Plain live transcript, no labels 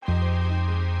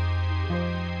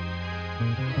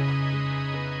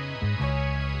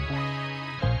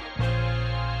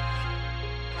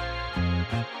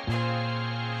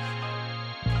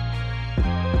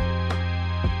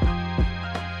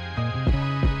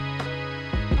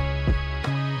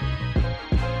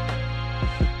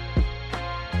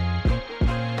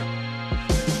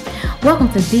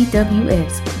Welcome to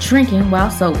DWS, Drinking While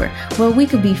Sober, where we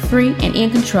could be free and in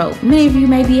control. Many of you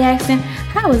may be asking,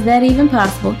 how is that even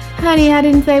possible? Honey, I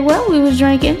didn't say what we was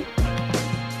drinking.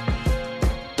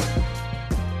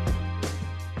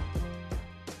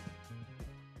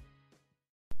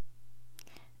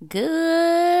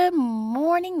 Good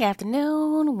morning,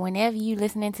 afternoon, whenever you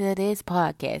listening to this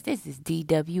podcast. This is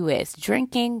DWS,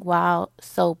 Drinking While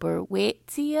Sober with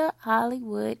Tia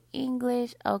Hollywood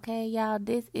English. Okay, y'all,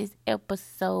 this is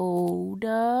episode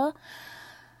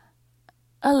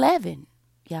 11.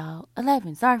 Y'all,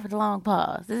 11. Sorry for the long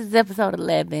pause. This is episode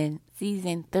 11,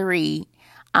 season 3.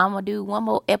 I'm going to do one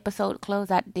more episode to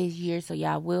close out this year, so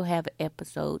y'all will have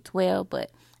episode 12, but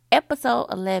episode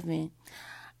 11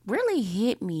 really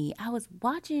hit me. I was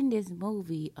watching this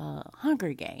movie,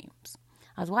 Hunger Games.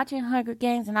 I was watching Hunger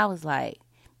Games, and I was like,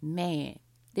 man,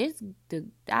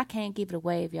 I can't give it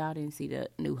away if y'all didn't see the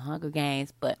new Hunger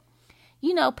Games, but,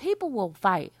 you know, people will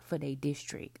fight for their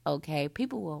district, okay?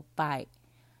 People will fight,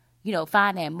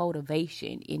 find that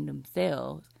motivation in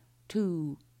themselves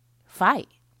to fight.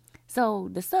 So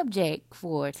the subject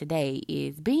for today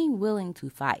is being willing to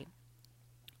fight.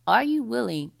 Are you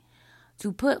willing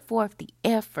to put forth the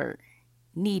effort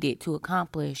needed to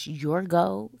accomplish your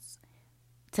goals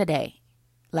today?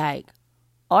 Like,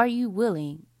 are you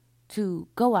willing to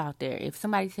go out there? If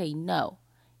somebody say no,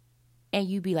 and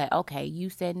you be like, okay,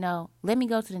 you said no, let me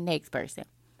go to the next person.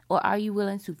 Or are you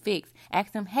willing to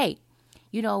ask them, hey,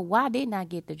 why didn't I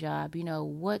get the job?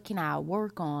 What can I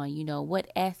work on? What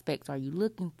aspects are you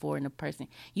looking for in a person?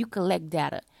 You collect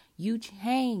data. You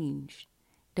change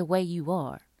the way you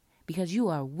are because you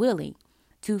are willing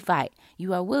to fight.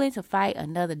 You are willing to fight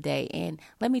another day. And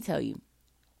let me tell you,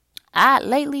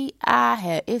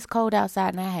 it's cold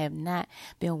outside and I have not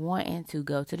been wanting to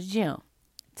go to the gym,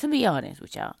 to be honest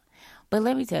with y'all. But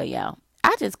let me tell y'all,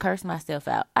 I just curse myself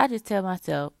out. I just tell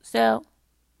myself, so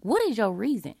what is your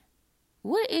reason?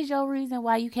 What is your reason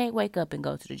why you can't wake up and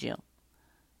go to the gym?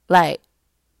 Like,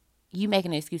 you make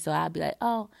an excuse. So I'll be like,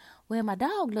 oh, well, my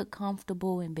dog look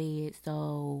comfortable in bed,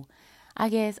 so I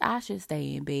guess I should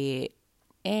stay in bed.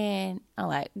 And I'm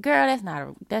like, girl, that's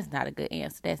not a good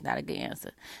answer. That's not a good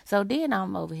answer. So then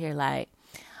I'm over here like,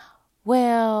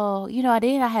 well,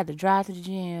 I had to drive to the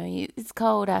gym. It's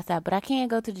cold outside, but I can't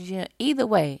go to the gym. Either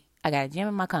way, I got a gym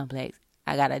in my complex.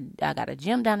 I got a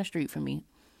gym down the street from me.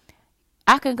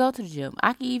 I can go to the gym.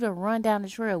 I can even run down the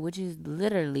trail, which is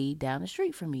literally down the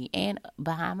street from me and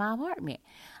behind my apartment.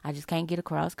 I just can't get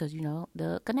across because,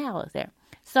 the canal is there.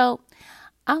 So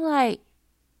I'm like,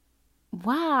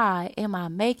 why am I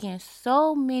making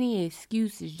so many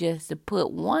excuses just to put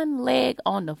one leg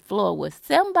on the floor with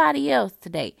somebody else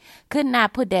today? Could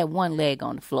not put that one leg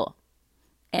on the floor.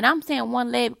 And I'm saying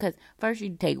one leg because first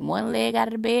you take one leg out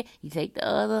of the bed, you take the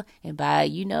other, and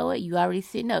you already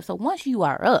sitting up. So once you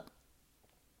are up,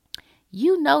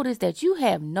 you notice that you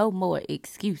have no more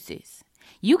excuses.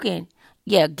 You can,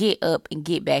 get up and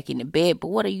get back in the bed, but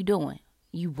what are you doing?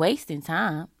 You wasting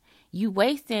time. You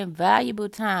wasting valuable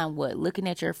time, looking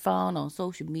at your phone on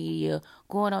social media,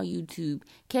 going on YouTube,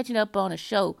 catching up on a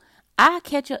show. I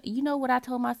catch up. You know what I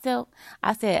told myself?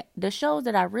 I said, the shows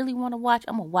that I really want to watch,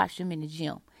 I'm going to watch them in the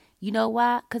gym. You know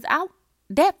why? Because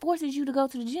that forces you to go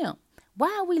to the gym.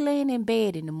 Why are we laying in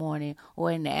bed in the morning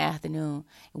or in the afternoon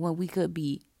when we could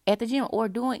be at the gym or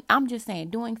doing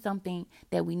something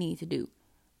that we need to do?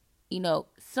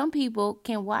 Some people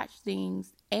can watch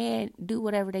things and do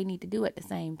whatever they need to do at the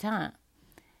same time.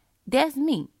 That's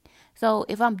me. So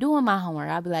if I'm doing my homework,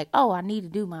 I'll be like, oh, I need to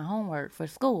do my homework for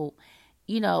school.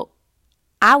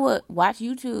 I would watch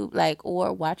YouTube,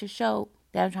 or watch a show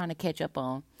that I'm trying to catch up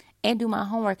on and do my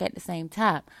homework at the same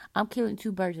time. I'm killing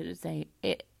two birds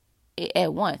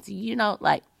at once.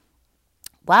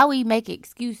 Why we make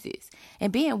excuses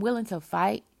and being willing to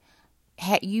fight,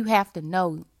 you have to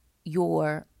know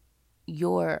your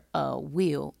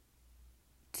will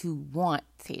to want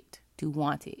it.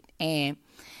 And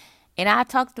I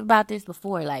talked about this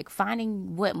before,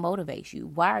 finding what motivates you.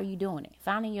 Why are you doing it?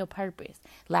 Finding your purpose.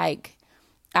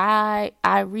 I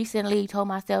recently told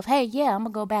myself, hey, I'm going to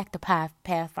go back to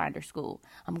Pathfinder school.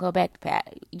 I'm going to go back to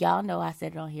y'all know I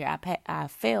said it on here. I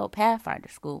failed Pathfinder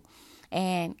school.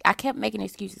 And I kept making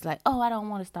excuses like, oh, I don't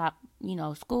want to stop,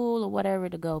 school or whatever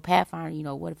to go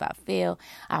Pathfinder. What if I fail?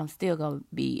 I'm still going to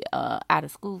be out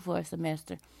of school for a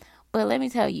semester. But let me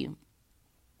tell you,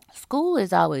 School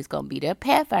is always going to be there.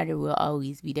 Pathfinder will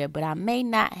always be there, but I may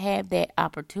not have that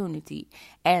opportunity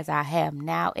as I have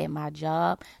now at my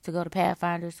job to go to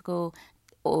Pathfinder school,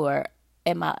 or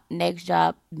at my next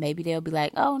job, maybe they'll be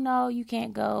like, oh no, you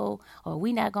can't go, or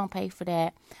we not going to pay for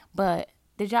that. But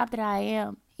the job that I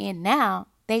am in now,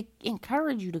 they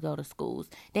encourage you to go to schools.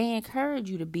 They encourage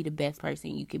you to be the best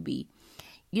person you can be.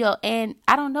 And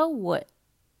I don't know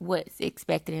what's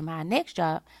expected in my next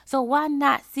job. So why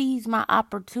not seize my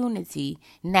opportunity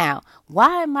now?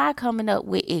 Why am I coming up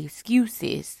with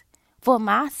excuses for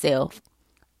myself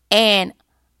and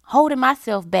holding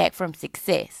myself back from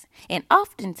success? And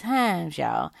oftentimes,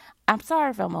 y'all, I'm sorry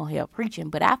if I'm on here preaching,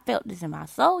 but I felt this in my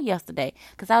soul yesterday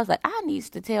because I was like, I need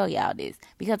to tell y'all this,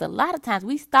 because a lot of times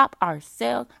we stop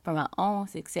ourselves from our own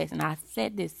success. And I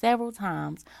said this several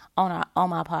times on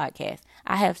my podcast.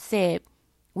 I have said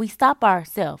we stop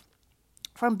ourselves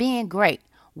from being great.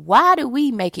 Why do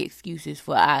we make excuses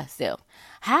for ourselves?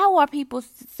 How are people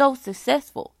so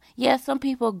successful? Yes, some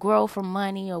people grow from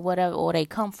money or whatever, or they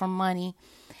come from money.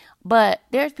 But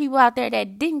there's people out there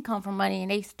that didn't come from money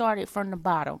and they started from the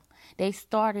bottom. They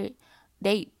started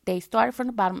from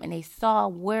the bottom and they saw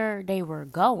where they were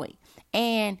going.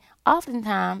 And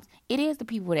oftentimes it is the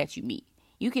people that you meet.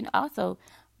 You can also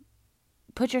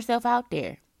put yourself out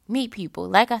there, meet people.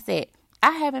 Like I said,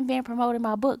 I haven't been promoting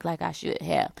my book like I should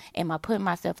have. Am I putting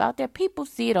myself out there? People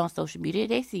see it on social media.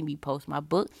 They see me post my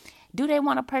book. Do they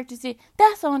want to purchase it?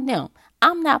 That's on them.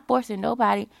 I'm not forcing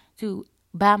nobody to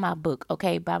buy my book,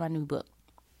 okay? Buy my new book.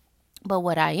 But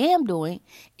what I am doing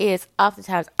is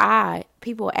oftentimes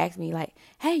people ask me like,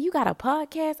 hey, you got a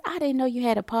podcast? I didn't know you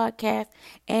had a podcast.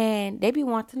 And they be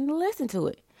wanting to listen to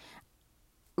it.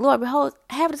 Lord behold,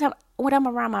 half the time when I'm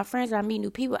around my friends or I meet new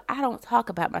people, I don't talk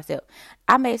about myself.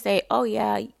 I may say, oh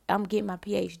yeah, I'm getting my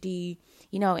PhD,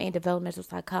 in developmental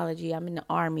psychology. I'm in the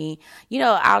Army.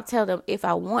 I'll tell them if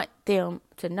I want them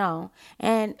to know.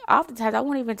 And oftentimes I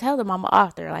won't even tell them I'm an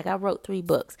author. Like I wrote 3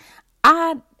 books.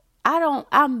 I'm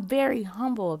very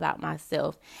humble about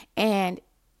myself. And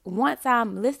once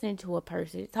I'm listening to a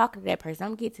person, talking to that person,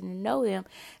 I'm getting to know them,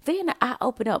 then I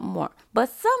open up more. But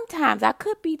sometimes I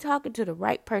could be talking to the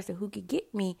right person who could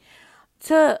get me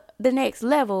to the next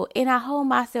level, and I hold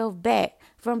myself back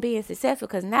from being successful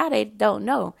because now they don't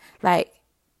know. Like,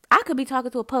 I could be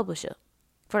talking to a publisher,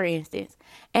 for instance,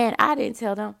 and I didn't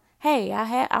tell them, hey,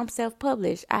 I'm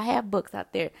self-published. I have books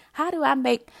out there. How do I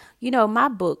make, my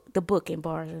book, the book in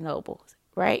Barnes and Nobles?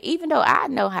 Right? Even though I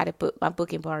know how to put my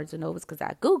book in Barnes and Nobles because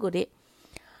I Googled it.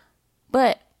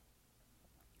 But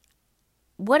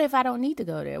what if I don't need to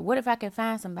go there? What if I can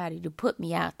find somebody to put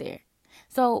me out there?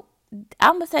 So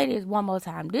I'm going to say this one more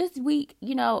time. This week,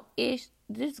 this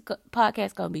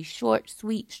podcast going to be short,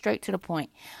 sweet, straight to the point.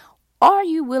 Are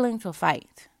you willing to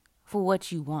fight for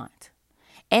what you want?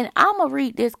 And I'm going to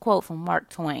read this quote from Mark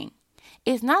Twain.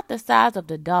 It's not the size of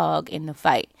the dog in the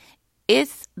fight.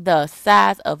 It's the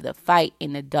size of the fight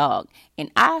in the dog.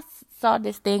 And I saw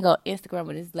this thing on Instagram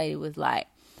where this lady was like,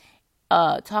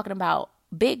 talking about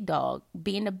big dog,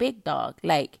 being a big dog.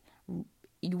 Like,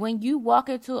 when you walk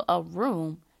into a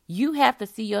room, you have to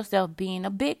see yourself being a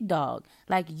big dog.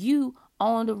 Like, you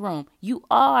own the room. You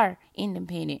are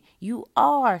independent. You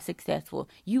are successful.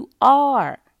 You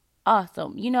are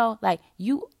awesome. Like,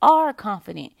 you are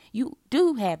confident. You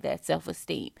do have that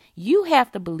self-esteem. You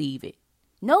have to believe it.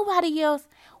 Nobody else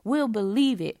will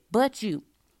believe it but you.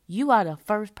 You are the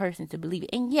first person to believe it.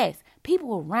 And yes,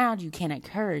 people around you can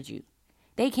encourage you.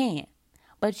 They can.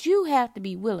 But you have to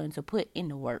be willing to put in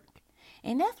the work.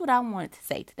 And that's what I wanted to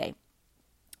say today.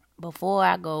 Before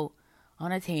I go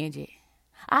on a tangent,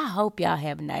 I hope y'all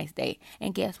have a nice day.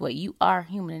 And guess what? You are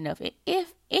human enough. And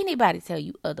if anybody tell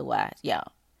you otherwise,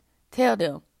 y'all, tell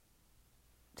them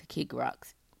to kick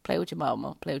rocks. Play with your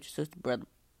mama. Play with your sister, brother.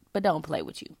 But don't play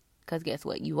with you. Because guess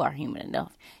what? You are human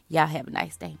enough. Y'all have a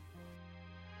nice day.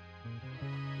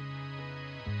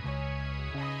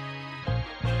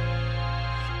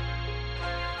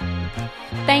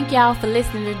 Thank y'all for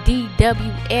listening to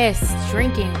DWS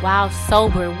Drinking While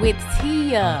Sober with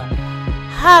Tia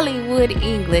Hollywood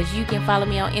English. You can follow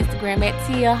me on Instagram at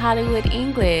Tia Hollywood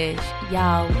English.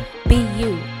 Y'all, be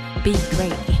you, be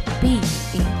great, and be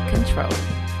in control.